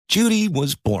Judy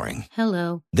was boring.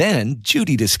 Hello. Then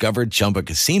Judy discovered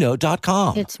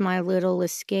ChumbaCasino.com. It's my little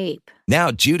escape. Now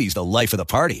Judy's the life of the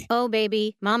party. Oh,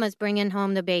 baby, mama's bringing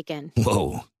home the bacon.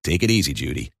 Whoa, take it easy,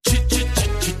 Judy.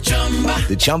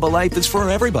 The Chumba life is for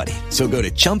everybody. So go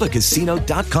to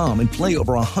ChumbaCasino.com and play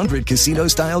over 100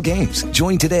 casino-style games.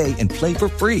 Join today and play for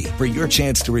free for your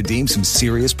chance to redeem some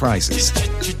serious prizes.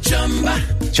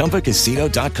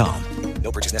 ChumbaCasino.com.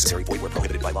 No purchase necessary. Void where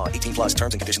prohibited by law. 18 plus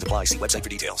terms and conditions apply. See website for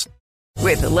details.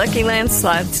 With the Lucky Land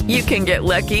Slots, you can get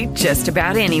lucky just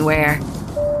about anywhere.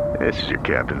 This is your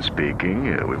captain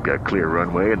speaking. We've got clear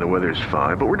runway and the weather's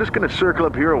fine, but we're just going to circle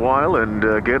up here a while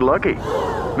and get lucky.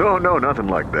 No, nothing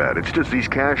like that. It's just these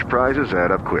cash prizes add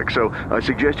up quick. So I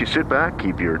suggest you sit back,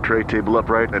 keep your tray table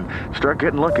upright, and start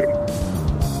getting lucky.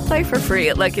 Play for free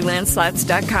at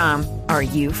LuckyLandSlots.com. Are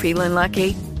you feeling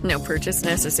lucky? No purchase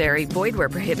necessary. Void where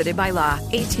prohibited by law.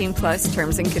 18 plus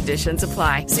terms and conditions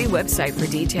apply. See website for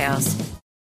details.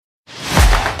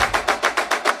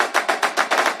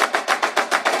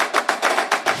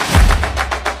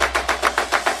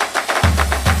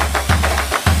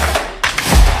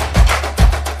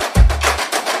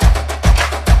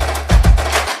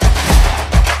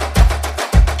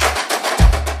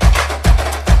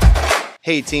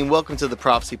 Hey team, welcome to the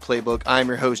Prophecy Playbook. I'm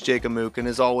your host, Jacob Mook, and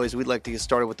as always, we'd like to get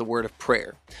started with the word of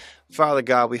prayer. Father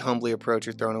God, we humbly approach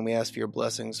your throne and we ask for your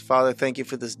blessings. Father, thank you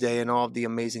for this day and all of the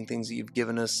amazing things that you've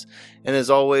given us. And as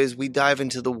always, we dive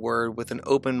into the word with an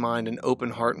open mind and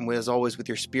open heart, and as always, with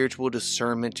your spiritual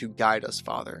discernment to guide us,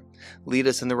 Father. Lead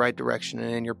us in the right direction,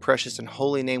 and in your precious and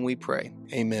holy name we pray.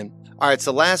 Amen. All right,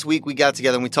 so last week we got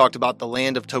together and we talked about the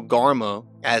land of Togarmah,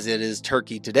 as it is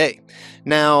Turkey today.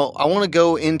 Now, I want to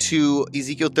go into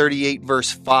Ezekiel 38,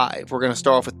 verse 5. We're going to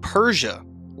start off with Persia.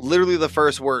 Literally the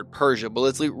first word, Persia. But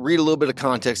let's read a little bit of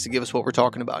context to give us what we're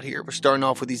talking about here. We're starting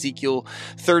off with Ezekiel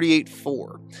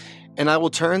 38:4. And I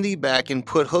will turn thee back and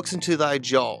put hooks into thy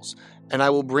jaws, and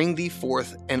I will bring thee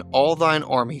forth, and all thine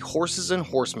army, horses and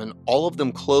horsemen, all of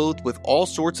them clothed with all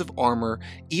sorts of armor,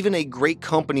 even a great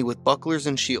company with bucklers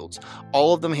and shields,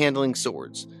 all of them handling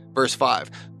swords. Verse 5,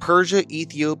 Persia,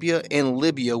 Ethiopia, and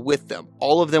Libya with them,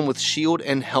 all of them with shield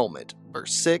and helmet.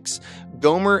 Verse 6,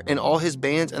 Gomer and all his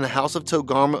bands, and the house of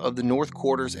Togarmah of the north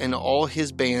quarters, and all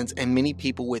his bands, and many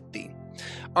people with thee.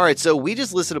 All right, so we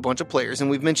just listed a bunch of players, and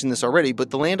we've mentioned this already, but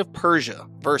the land of Persia,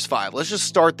 verse 5. Let's just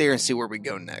start there and see where we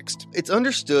go next. It's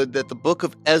understood that the book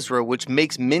of Ezra, which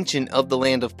makes mention of the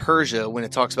land of Persia when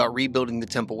it talks about rebuilding the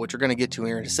temple, which we're going to get to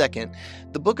here in a second,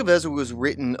 the book of Ezra was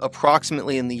written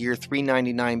approximately in the year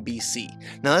 399 BC.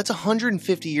 Now, that's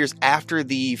 150 years after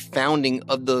the founding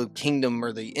of the kingdom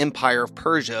or the empire of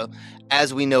Persia,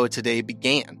 as we know it today,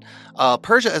 began.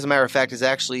 Persia, as a matter of fact, is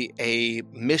actually a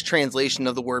mistranslation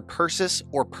of the word Persis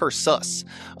or Persus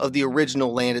of the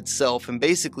original land itself. And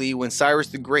basically, when Cyrus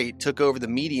the Great took over the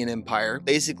Median Empire,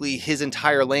 basically his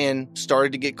entire land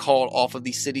started to get called off of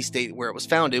the city-state where it was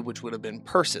founded, which would have been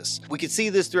Persis. We could see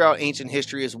this throughout ancient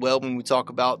history as well when we talk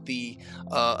about the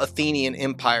Athenian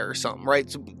Empire or something,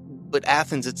 right? But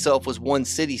Athens itself was one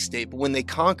city-state. But when they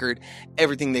conquered,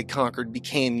 everything they conquered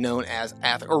became known as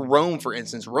Athens. Or Rome, for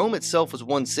instance. Rome itself was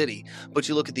one city. But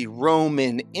you look at the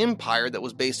Roman Empire that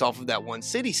was based off of that one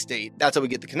city-state, that's how we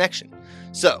get the connection.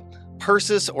 So,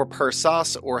 Persis or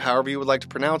Persos, or however you would like to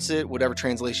pronounce it, whatever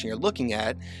translation you're looking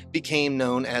at, became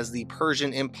known as the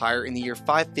Persian Empire in the year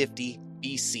 550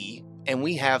 BC. And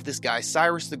we have this guy,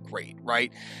 Cyrus the Great,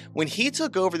 right? When he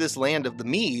took over this land of the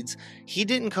Medes, he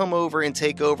didn't come over and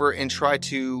take over and try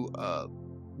to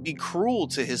be cruel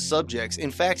to his subjects.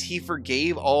 In fact, he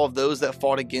forgave all of those that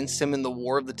fought against him in the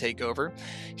war of the takeover.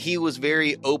 He was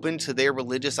very open to their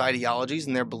religious ideologies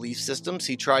and their belief systems.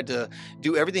 He tried to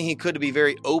do everything he could to be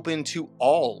very open to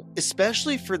all,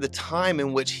 especially for the time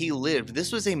in which he lived.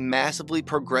 This was a massively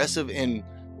progressive and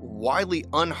widely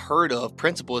unheard of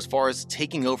principle as far as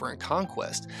taking over and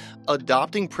conquest.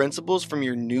 Adopting principles from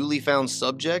your newly found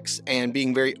subjects and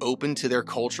being very open to their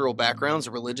cultural backgrounds,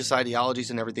 religious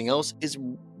ideologies, and everything else is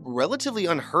relatively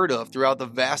unheard of throughout the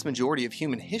vast majority of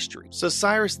human history. So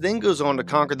Cyrus then goes on to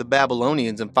conquer the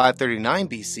Babylonians in 539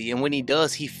 BC, and when he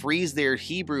does, he frees their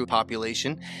Hebrew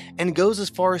population and goes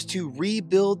as far as to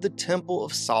rebuild the Temple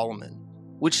of Solomon,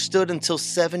 which stood until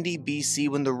 70 BC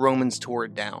when the Romans tore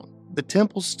it down. The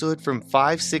temple stood from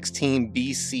 516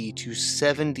 BC to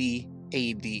 70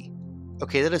 AD.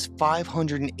 Okay, that is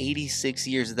 586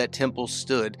 years that temple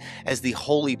stood as the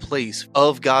holy place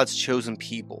of God's chosen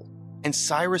people. And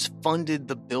Cyrus funded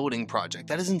the building project.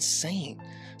 That is insane.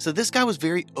 So this guy was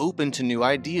very open to new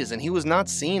ideas, and he was not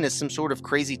seen as some sort of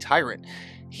crazy tyrant.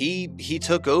 he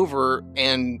took over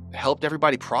and helped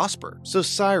everybody prosper. So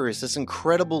Cyrus, this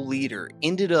incredible leader,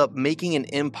 ended up making an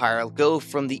empire go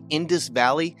from the Indus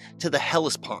Valley to the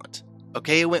Hellespont.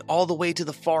 Okay, it went all the way to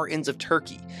the far ends of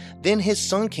Turkey. Then his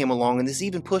son came along, and this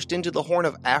even pushed into the Horn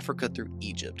of Africa through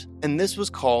Egypt. And this was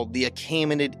called the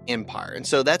Achaemenid Empire. And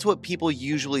so that's what people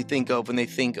usually think of when they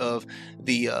think of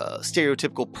the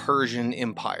stereotypical Persian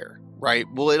Empire. Right?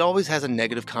 Well, it always has a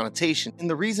negative connotation. And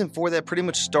the reason for that pretty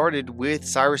much started with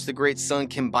Cyrus the Great's son,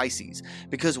 Cambyses,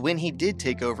 because when he did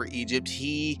take over Egypt,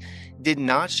 he did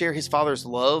not share his father's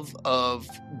love of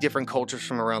different cultures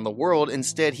from around the world.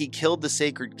 Instead, he killed the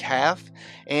sacred calf,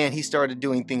 and he started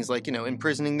doing things like,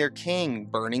 imprisoning their king,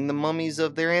 burning the mummies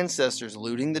of their ancestors,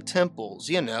 looting the temples,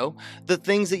 the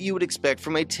things that you would expect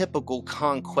from a typical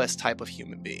conquest type of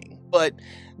human being. But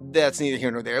that's neither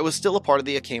here nor there. It was still a part of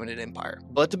the Achaemenid Empire.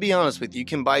 But to be honest with you,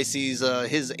 Cambyses,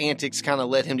 his antics kind of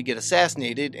led him to get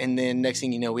assassinated, and then next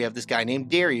thing you know, we have this guy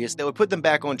named Darius that would put them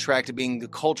back on track to being the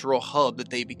cultural hub that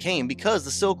they became, because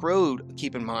the Silk Road,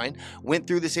 keep in mind, went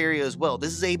through this area as well.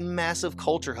 This is a massive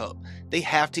culture hub. They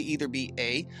have to either be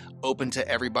A, open to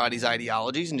everybody's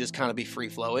ideologies and just kind of be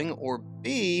free-flowing, or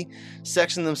B,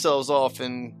 section themselves off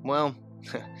and, well...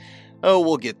 Oh,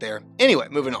 we'll get there. Anyway,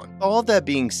 moving on. All that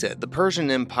being said, the Persian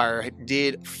Empire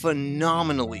did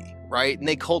phenomenally, right? And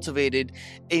they cultivated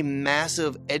a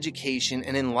massive education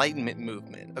and enlightenment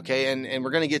movement, okay? And we're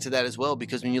going to get to that as well,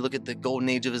 because when you look at the golden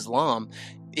age of Islam,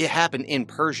 it happened in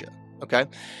Persia, okay?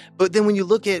 But then when you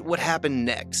look at what happened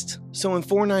next, so in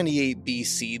 498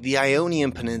 BC, the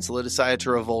Ionian Peninsula decided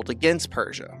to revolt against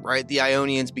Persia, right? The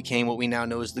Ionians became what we now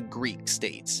know as the Greek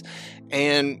states.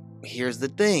 And here's the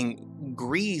thing.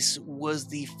 Greece was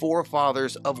the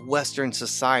forefathers of Western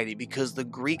society, because the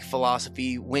Greek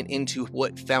philosophy went into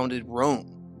what founded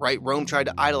Rome, right? Rome tried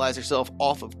to idolize herself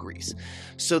off of Greece.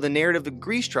 So the narrative that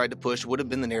Greece tried to push would have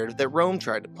been the narrative that Rome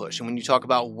tried to push. And when you talk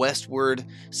about westward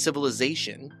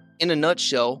civilization, in a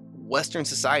nutshell, Western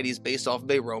society is based off of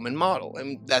a Roman model,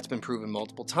 and that's been proven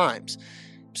multiple times.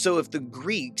 So if the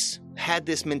Greeks had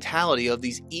this mentality of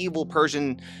these evil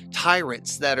Persian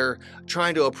tyrants that are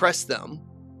trying to oppress them,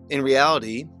 in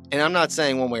reality, and I'm not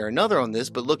saying one way or another on this,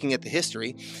 but looking at the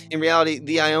history, in reality,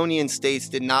 the Ionian states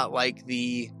did not like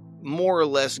the more or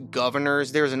less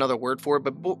governors. There's another word for it,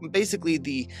 but basically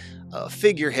the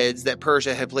figureheads that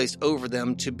Persia had placed over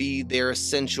them to be their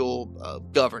essential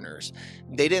governors.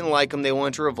 They didn't like them. They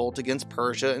wanted to revolt against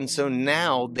Persia. And so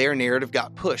now their narrative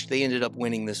got pushed. They ended up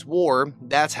winning this war.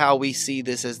 That's how we see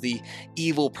this as the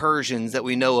evil Persians that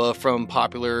we know of from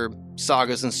popular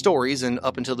sagas and stories, and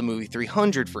up until the movie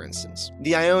 300, for instance.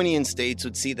 The Ionian states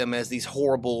would see them as these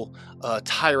horrible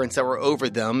tyrants that were over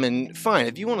them. And fine,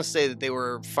 if you want to say that they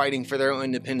were fighting for their own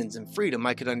independence and freedom,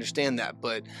 I could understand that.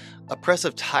 But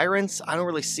oppressive tyrants, I don't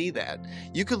really see that.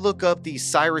 You could look up the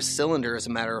Cyrus cylinder, as a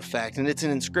matter of fact, and it's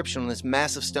an inscription on this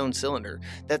massive stone cylinder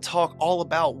that talk all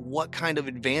about what kind of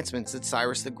advancements that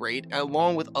Cyrus the Great,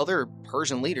 along with other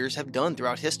Persian leaders, have done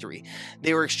throughout history.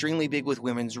 They were extremely big with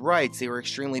women's rights. They were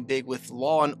extremely big with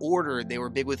law and order. They were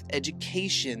big with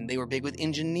education. They were big with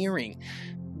engineering.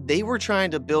 They were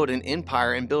trying to build an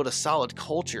empire and build a solid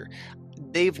culture.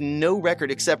 They've no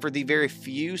record, except for the very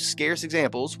few scarce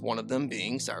examples, one of them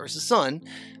being Cyrus' son,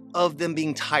 of them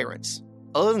being tyrants.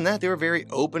 Other than that, they were very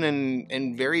open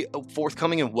and very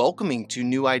forthcoming and welcoming to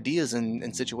new ideas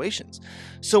and situations.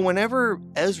 So whenever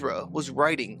Ezra was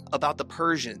writing about the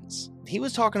Persians, he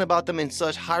was talking about them in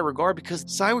such high regard because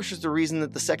Cyrus was the reason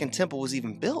that the Second Temple was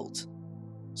even built.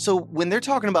 So when they're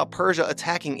talking about Persia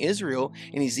attacking Israel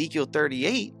in Ezekiel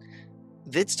 38,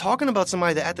 it's talking about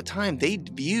somebody that at the time they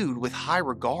viewed with high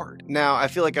regard. Now, I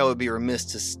feel like I would be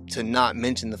remiss to not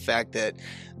mention the fact that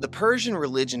the Persian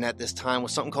religion at this time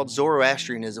was something called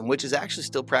Zoroastrianism, which is actually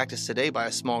still practiced today by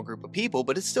a small group of people,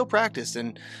 but it's still practiced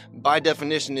and by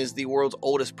definition is the world's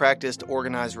oldest practiced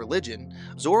organized religion.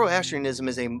 Zoroastrianism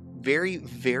is a very,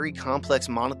 very complex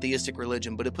monotheistic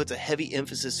religion, but it puts a heavy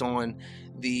emphasis on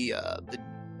the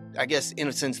I guess, in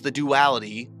a sense, the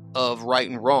duality of right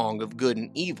and wrong, of good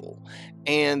and evil.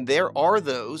 And there are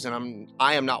those, and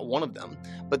I am not one of them,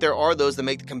 but there are those that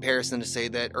make the comparison to say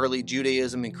that early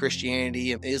Judaism and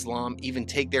Christianity and Islam even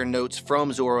take their notes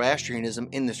from Zoroastrianism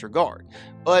in this regard.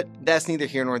 But that's neither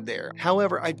here nor there.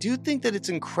 However, I do think that it's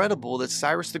incredible that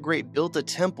Cyrus the Great built a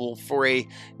temple for a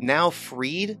now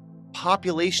freed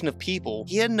population of people.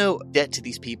 He had no debt to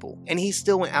these people, and he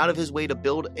still went out of his way to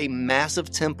build a massive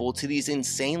temple to these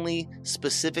insanely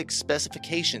specific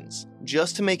specifications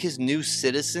just to make his new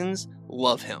citizens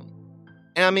love him.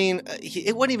 And I mean,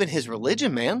 it wasn't even his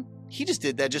religion, man. He just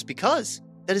did that just because.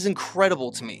 That is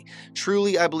incredible to me.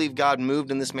 Truly, I believe God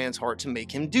moved in this man's heart to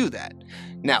make him do that.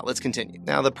 Now, let's continue.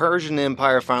 Now, the Persian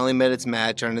Empire finally met its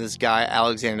match under this guy,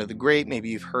 Alexander the Great. Maybe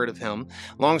you've heard of him.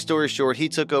 Long story short, he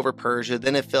took over Persia,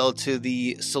 then it fell to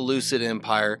the Seleucid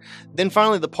Empire. Then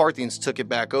finally, the Parthians took it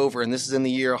back over, and this is in the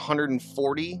year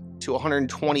 140 to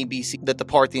 120 BC that the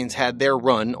Parthians had their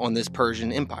run on this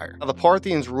Persian Empire. Now, the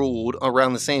Parthians ruled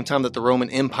around the same time that the Roman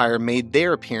Empire made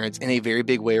their appearance in a very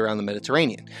big way around the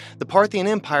Mediterranean. The Parthian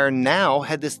Empire now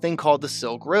had this thing called the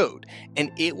Silk Road,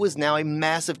 and it was now a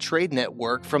massive trade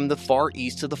network from the far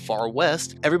east to the far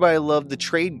west. Everybody loved the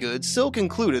trade goods, silk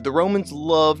included. The Romans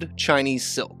loved Chinese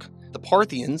silk. The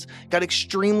Parthians got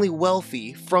extremely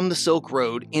wealthy from the Silk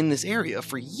Road in this area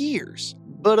for years.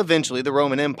 But eventually, the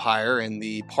Roman Empire and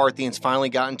the Parthians finally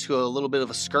got into a little bit of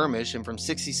a skirmish, and from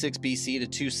 66 BC to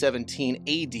 217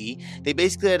 AD, they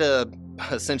basically had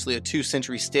essentially a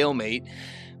 2-century stalemate.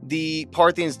 The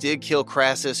Parthians did kill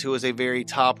Crassus, who was a very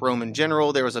top Roman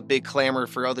general. There was a big clamor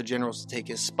for other generals to take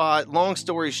his spot. Long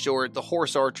story short, the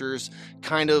horse archers,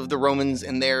 the Romans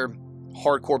and their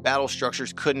hardcore battle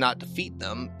structures could not defeat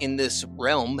them in this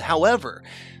realm. However,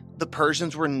 the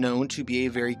Persians were known to be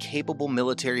a very capable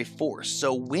military force.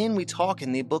 So when we talk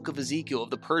in the book of Ezekiel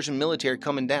of the Persian military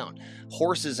coming down,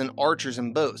 horses and archers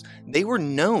and bows, they were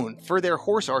known for their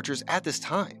horse archers at this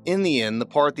time. In the end, the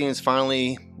Parthians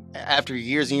finally, after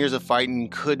years and years of fighting,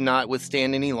 could not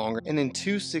withstand any longer. And in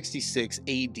 266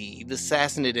 AD, the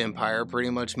Sassanid Empire pretty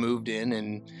much moved in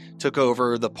and took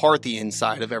over the Parthian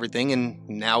side of everything, and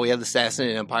now we have the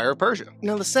Sassanid Empire of Persia.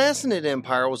 Now, the Sassanid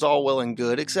Empire was all well and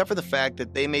good, except for the fact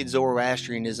that they made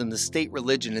Zoroastrianism the state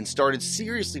religion and started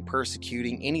seriously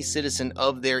persecuting any citizen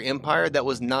of their empire that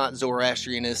was not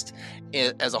Zoroastrianist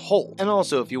as a whole. And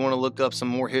also, if you want to look up some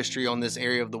more history on this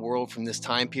area of the world from this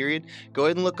time period, go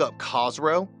ahead and look up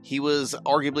Khosrow. He was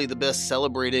arguably the best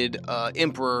celebrated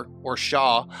emperor or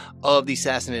Shah of the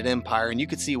Sassanid Empire, and you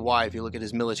could see why if you look at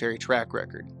his military track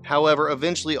record. However,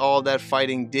 eventually all of that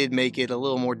fighting did make it a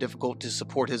little more difficult to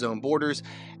support his own borders.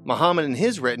 Muhammad and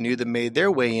his retinue that made their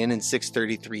way in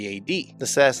 633 AD. The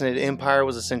Sassanid Empire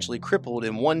was essentially crippled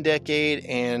in 1 decade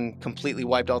and completely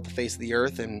wiped off the face of the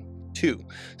earth in 2.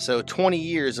 So 20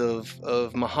 years of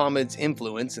Muhammad's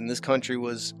influence in this country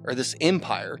this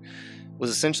empire was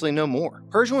essentially no more.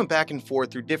 Persia went back and forth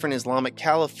through different Islamic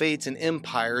caliphates and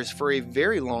empires for a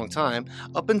very long time,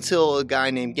 up until a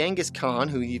guy named Genghis Khan,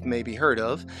 who you've maybe heard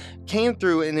of, came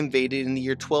through and invaded in the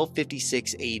year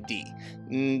 1256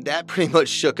 AD. That pretty much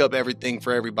shook up everything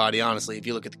for everybody, honestly, if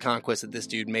you look at the conquest that this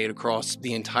dude made across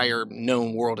the entire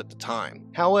known world at the time.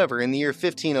 However, in the year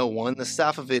 1501, the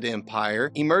Safavid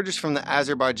Empire emerges from the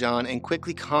Azerbaijan and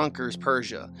quickly conquers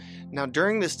Persia. Now,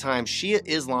 during this time, Shia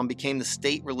Islam became the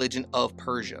state religion of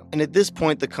Persia. And at this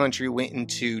point, the country went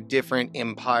into different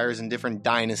empires and different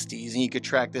dynasties, and you could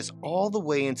track this all the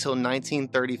way until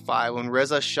 1935, when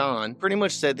Reza Shah pretty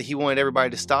much said that he wanted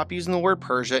everybody to stop using the word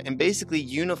Persia and basically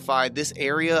unified this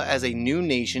area as a new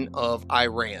nation of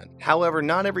Iran. However,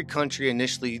 not every country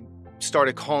initially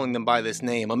started calling them by this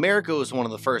name. America was one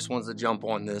of the first ones to jump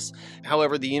on this.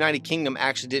 However, the United Kingdom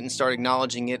actually didn't start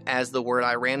acknowledging it as the word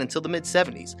Iran until the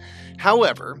mid-70s.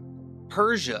 However,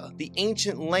 Persia, the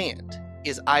ancient land,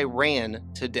 is Iran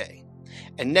today.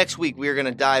 And next week, we are going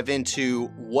to dive into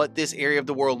what this area of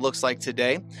the world looks like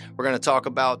today. We're going to talk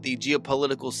about the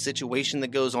geopolitical situation that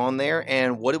goes on there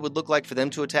and what it would look like for them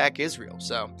to attack Israel.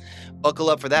 So buckle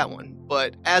up for that one.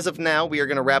 But as of now, we are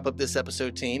going to wrap up this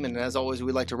episode, team. And as always,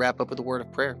 we'd like to wrap up with a word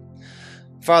of prayer.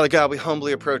 Father God, we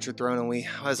humbly approach your throne, and we,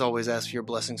 as always, ask for your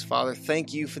blessings, Father.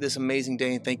 Thank you for this amazing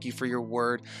day, and thank you for your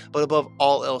word. But above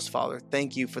all else, Father,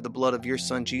 thank you for the blood of your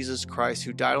Son, Jesus Christ,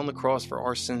 who died on the cross for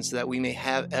our sins so that we may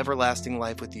have everlasting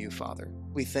life with you, Father.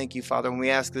 We thank you, Father, and we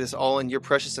ask this all in your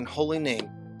precious and holy name.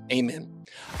 Amen.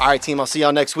 All right, team, I'll see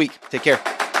y'all next week. Take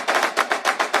care.